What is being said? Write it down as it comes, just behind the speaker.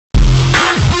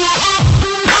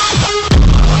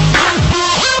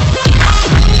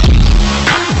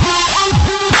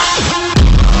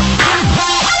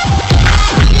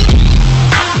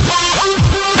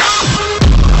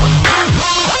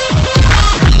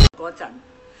嗰陣，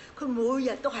佢每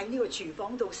日都喺呢個廚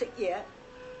房度食嘢，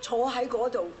坐喺嗰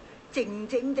度靜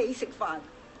靜地食飯。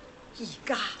而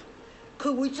家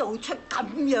佢會做出咁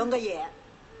樣嘅嘢。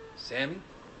Sammy?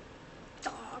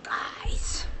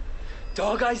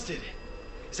 𝐤𝐤𝐲𝐏𝐲 did it.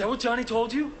 Is that what Johnny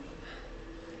told you?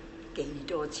 幾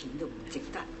多錢都唔值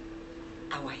得。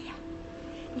阿偉啊，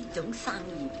呢種生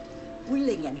意會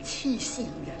令人黐線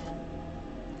嘅。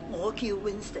我叫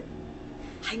Winston，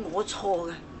 係我錯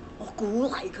嘅，我鼓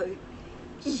勵佢。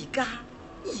而家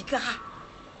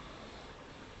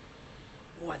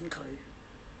揾佢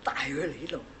帶佢嚟呢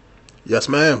度。Yes,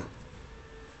 ma'am.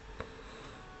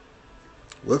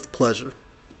 With pleasure.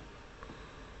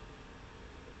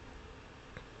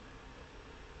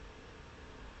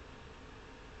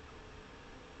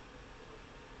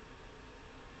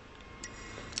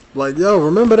 Like, yo,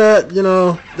 remember that, you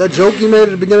know, that joke you made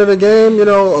at the beginning of the game, you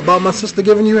know, about my sister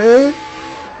giving you head?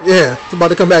 Yeah, it's about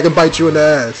to come back and bite you in the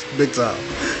ass. Big time.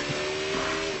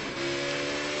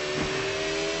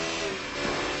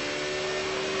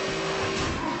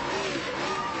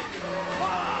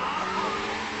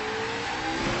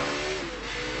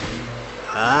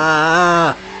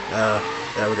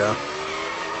 There we go.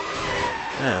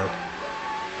 Damn.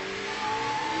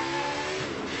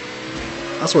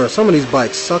 I swear, some of these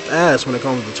bikes suck ass when it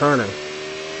comes to turning.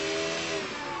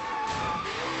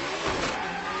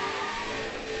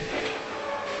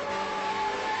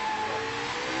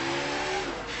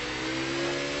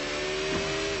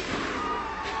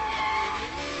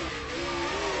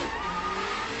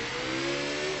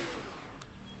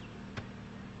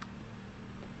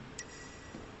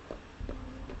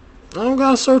 I don't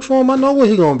gotta search for him. I know where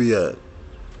he gonna be at.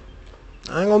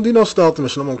 I ain't gonna do no stealth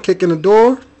mission. I'm gonna kick in the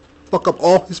door, fuck up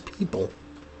all his people,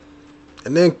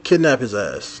 and then kidnap his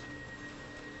ass.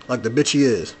 Like the bitch he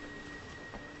is.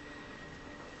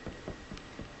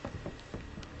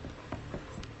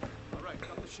 Alright,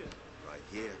 got the shit. Right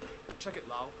here. Check it,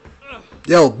 Lau.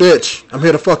 Yo, bitch, I'm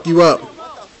here to fuck you up. What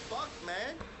the fuck,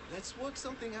 man? Let's work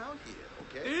something out here,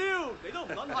 okay? Ew! They don't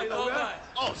run like that.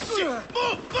 Oh, shit!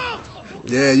 Move!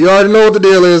 Yeah, you already know what the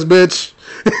deal is, bitch.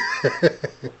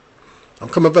 I'm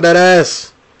coming for that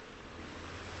ass.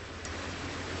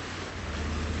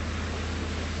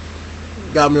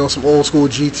 Got me on some old school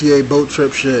GTA boat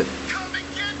trip shit. Come and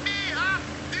get me, huh?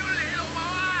 You little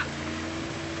mama!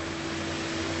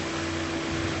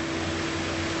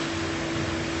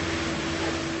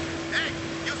 Hey,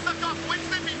 you sucked off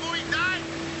Winston before he died?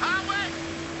 Huh,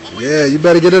 Wait? Yeah, you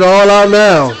better get it all out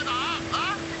now.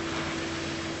 Huh?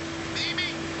 Mimi,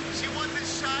 she wasn't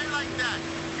shy like that.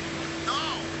 No,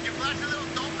 you flashed a little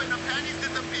dope and her panties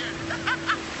disappeared.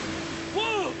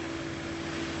 Whoa!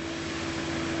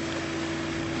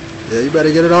 Yeah, you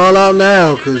better get it all out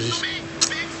now, cause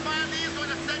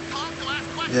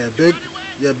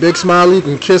Big Smiley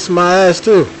can kiss my ass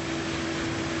too.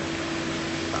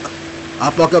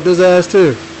 I'll fuck up his ass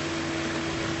too.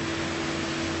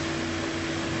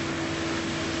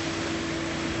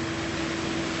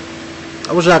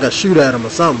 I wish I could shoot at him or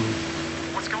something.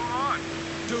 What's going on?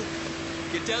 Dude,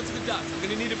 get down to the docks. I'm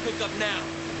gonna need a pickup now.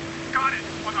 Got it.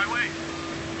 On my way.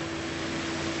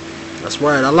 That's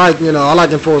right. I like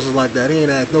enforcers like that. He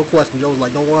ain't asked no questions. Joe's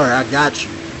like, don't worry, I got you.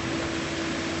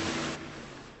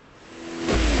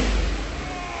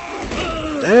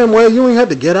 Damn, well, you ain't had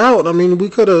to get out. I mean, we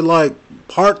could have, like,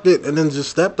 parked it and then just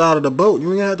stepped out of the boat.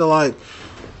 You ain't had to, like,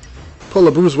 pull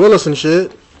a Bruce Willis and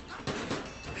shit.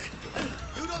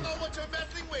 You don't know what you're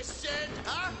messing with, shit,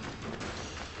 huh?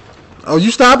 Oh, you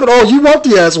stop it? Oh, you want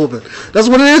the ass whooping. That's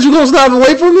what it is? You gonna stop and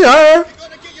wait for me? All right. You're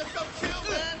gonna get yourself killed,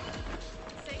 man.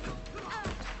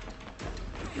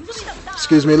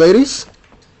 Excuse me, ladies.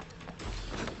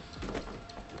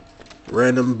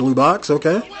 Random blue box,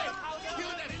 okay.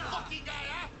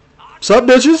 What's up,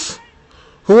 bitches?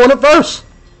 Who won it first?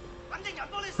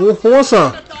 Who wants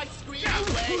some?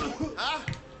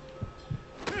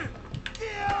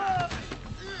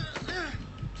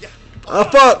 Ah,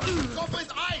 fuck. Go for his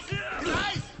eyes.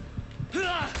 His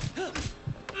eyes.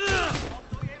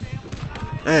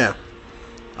 Damn.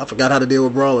 I forgot how to deal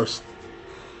with brawlers.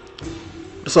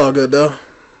 It's all good, though.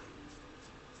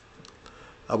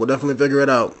 I will definitely figure it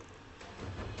out.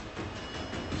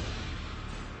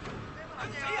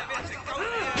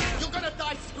 You're gonna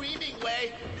die screaming,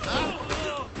 Wei. Huh?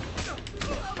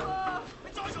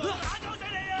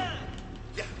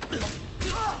 Yeah.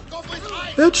 Go for his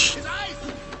eyes. Bitch. His eyes.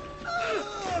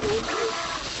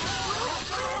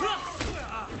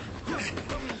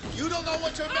 You don't know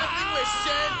what you're messing with,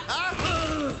 shit, huh?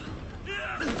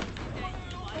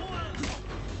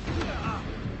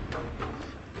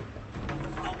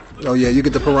 Oh, yeah, you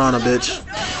get the piranha, bitch.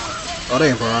 Oh, they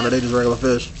ain't piranha, they just regular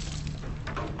fish.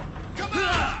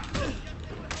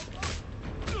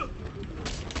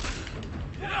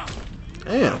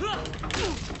 Damn.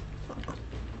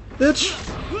 Bitch.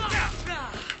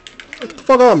 What the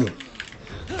fuck on me?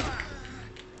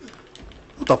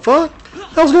 What the fuck?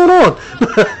 What's going on?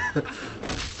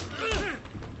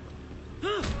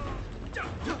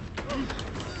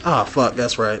 Ah, fuck,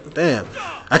 that's right. Damn.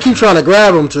 I keep trying to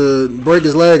grab him to break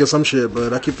his leg or some shit,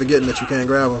 but I keep forgetting that you can't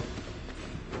grab him.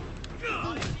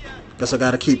 Guess I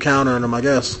gotta keep countering him, I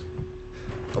guess.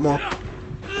 Come on.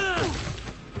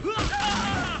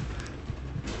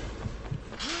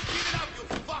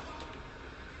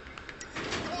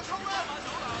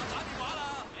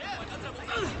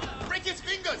 Break his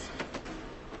fingers!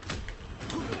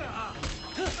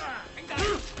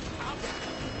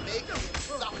 Make him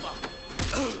suffer.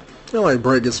 You don't like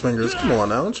break his fingers. Come on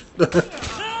now.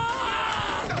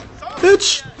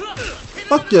 Bitch!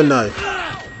 Fuck your knife.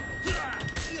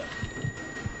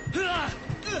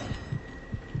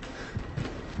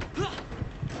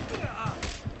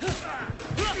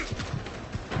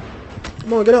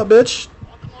 Come on, get up, bitch.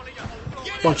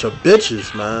 Bunch of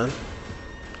bitches, man.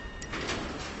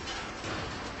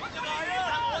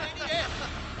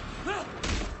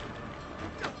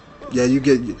 Yeah, you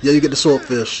get the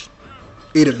swordfish.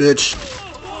 Eat it, bitch.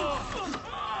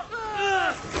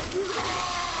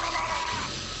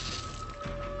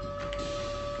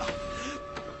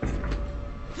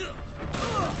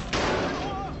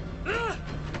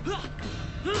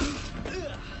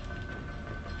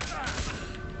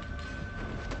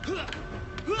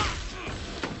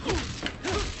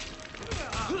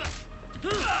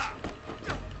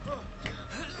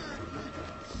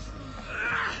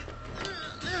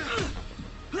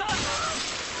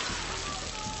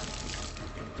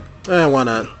 And why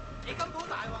not?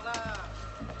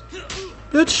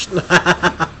 Bitch!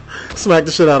 Smack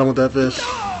the shit out of him with that fish.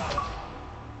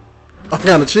 I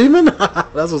got an achievement?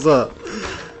 That's what's up.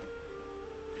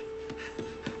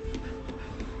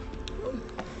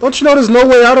 Don't you know there's no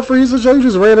way out of freezer, Joe? You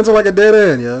just ran into like a dead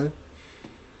end, yo.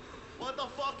 What the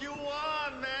fuck you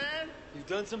want, man? You've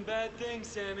done some bad things,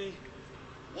 Sammy.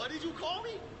 What did you call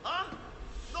me? Huh?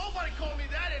 Nobody called me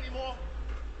that anymore.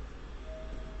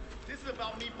 This is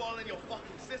about me balling your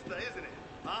fucking sister, isn't it?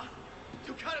 Huh?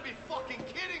 You gotta be fucking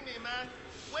kidding me, man.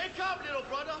 Wake up, little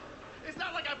brother. It's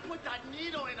not like I put that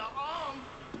needle in her arm.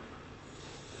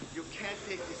 You can't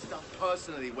take this stuff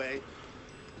personally, Wei.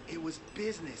 It was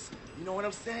business. You know what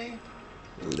I'm saying?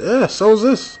 Yeah, so is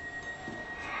this.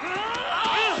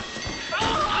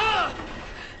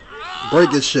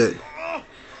 Break this shit.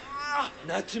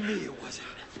 Not to me, it wasn't.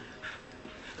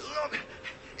 Look,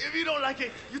 if you don't like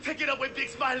it, you take it up with Big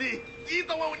Smiley. He's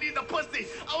the one who needs the pussy.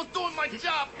 I was doing my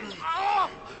job. Oh,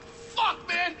 fuck,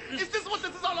 man. Is this what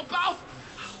this is all about?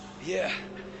 Yeah,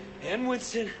 and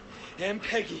Winston, and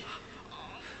Peggy.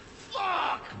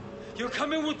 Fuck! You're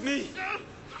coming with me.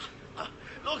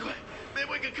 Look, maybe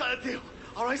we can cut a deal.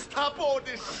 All right, stop all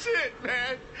this shit,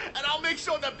 man. And I'll make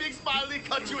sure that Big Smiley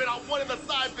cuts you in on one of the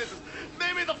side business.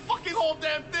 Maybe the fucking whole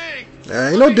damn thing. There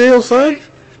ain't no deal, son.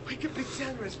 We can be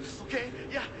generous, okay?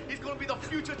 Yeah, he's gonna be the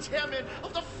future chairman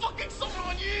of the fucking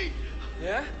Yi.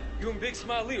 Yeah? You and Big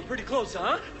Smiley are pretty close,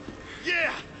 huh?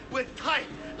 Yeah, we're tight,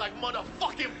 like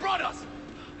motherfucking brothers.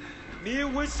 Me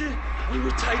and Winston, we were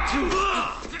tight too.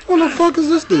 What the fuck is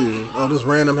this dude? Oh, this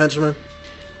random henchman.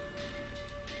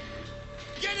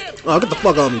 Get him! Oh, get the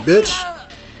fuck out of me, bitch.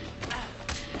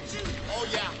 Oh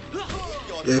yeah.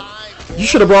 Your Yeah. time. You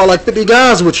should have brought like 50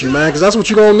 guys with you, man, because that's what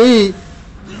you gonna need.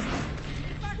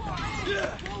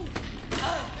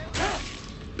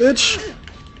 Bitch.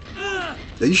 Yeah,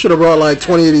 you should have brought like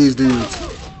 20 of these dudes.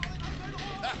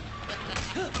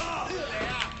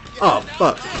 Oh,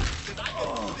 fuck.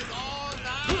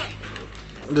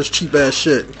 This cheap ass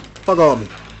shit. Fuck off me.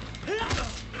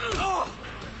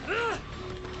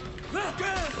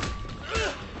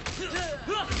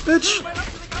 Bitch.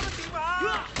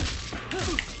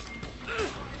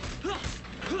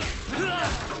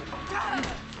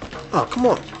 Oh, come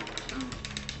on.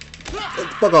 Get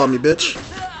the fuck off me, bitch.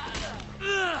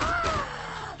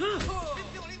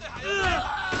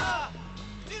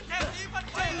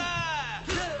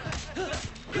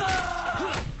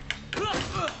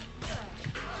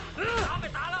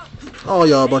 Oh,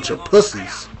 y'all a bunch of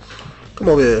pussies. Come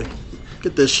over here.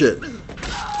 Get this shit.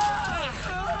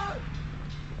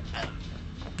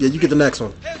 Yeah, you get the next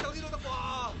one.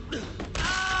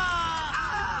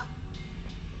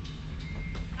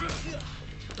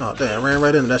 Oh, damn. Ran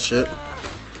right into that shit.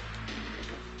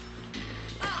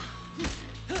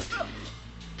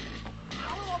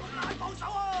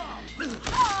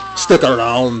 Stick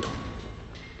around.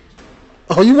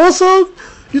 Oh, you want some?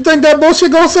 You think that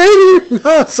bullshit gonna save you?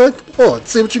 Nah, son. Come on,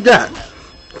 see what you got.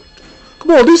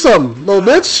 Come on, do something, little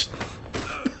bitch.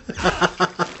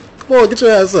 Come on, get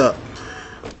your ass up.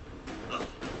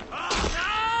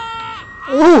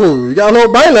 Ooh, you got a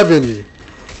little bite left in you.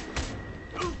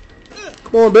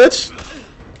 Come on, bitch.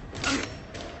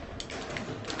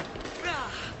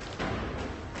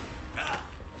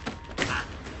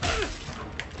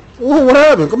 Ooh, what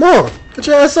happened? Come on, get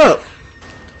your ass up.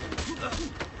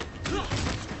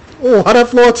 Ooh, how that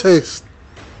floor taste?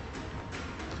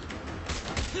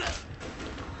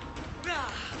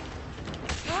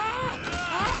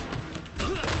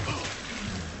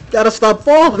 Gotta stop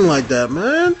falling like that,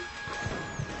 man.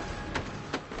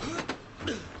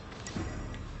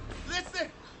 Listen,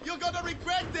 you're gonna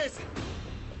regret this.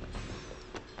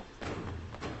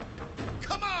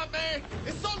 Come on, man.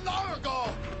 It's so long ago.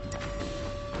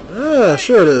 Yeah,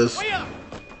 sure it is. Wait up!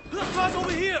 Car's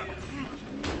over here!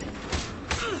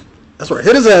 That's right,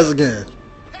 hit his ass again.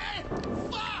 Hey,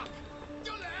 fuck!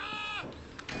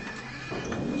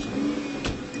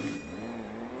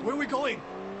 Where are we going?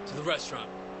 To the restaurant.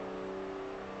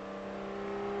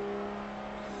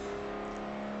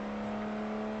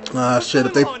 Ah, shit,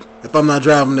 if I'm not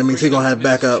driving, that means he gonna have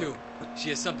backup. She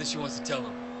has something she wants to tell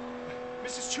him.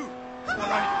 Mrs. Chu! Let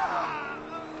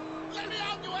me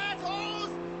out, you assholes!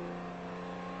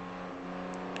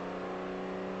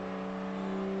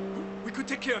 We could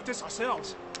take care of this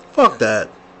ourselves. Fuck that.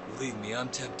 Believe me, I'm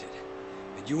tempted.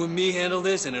 But you and me handle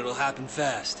this and it'll happen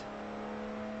fast.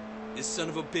 This son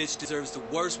of a bitch deserves the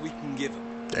worst we can give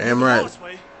him. Damn right.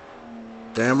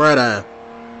 Damn right I am.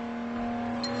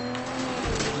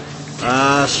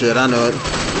 Ah, shit, I know it.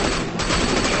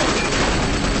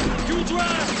 You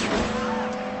drive!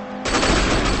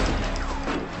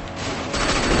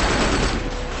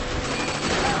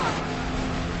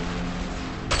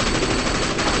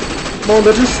 Come on,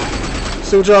 bitches.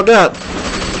 See what y'all got.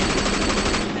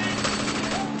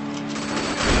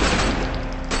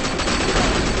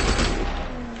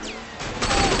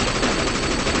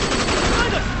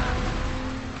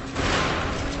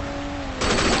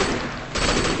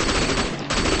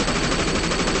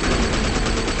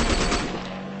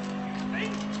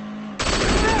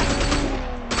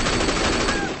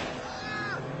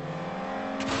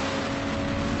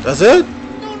 That's it?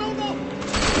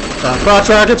 No. Car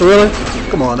trackets, really?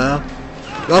 Come on now.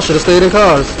 Y'all should have stayed in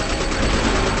cars.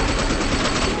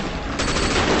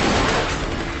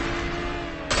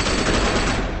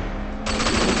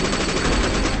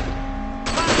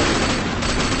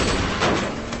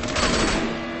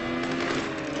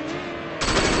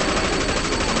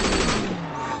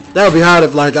 That would be hard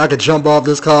if, like, I could jump off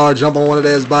this car, jump on one of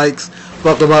theirs bikes,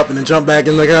 fuck them up, and then jump back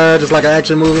in the car, just like an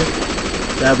action movie.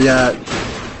 That'd be hard.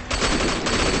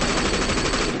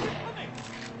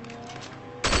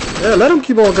 Yeah, let him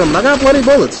keep on coming. I got plenty of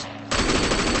bullets.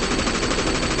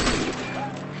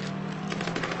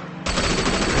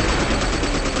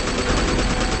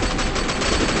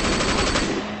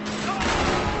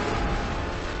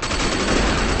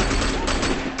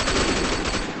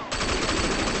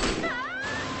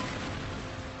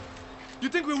 You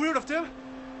think we're rid of them?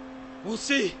 We'll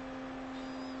see.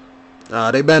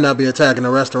 They better not be attacking the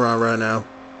restaurant right now.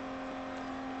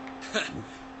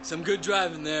 Some good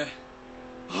driving there.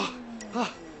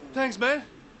 Thanks, man.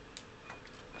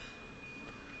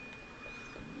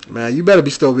 Man, you better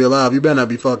still be alive. You better not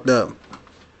be fucked up.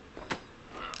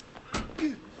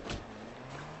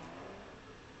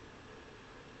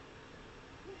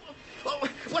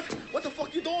 What the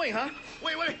fuck you doing, huh?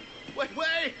 Wait.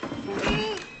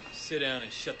 Sit down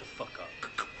and shut the fuck up.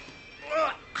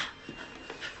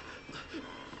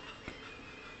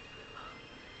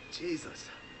 Jesus,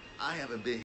 I haven't been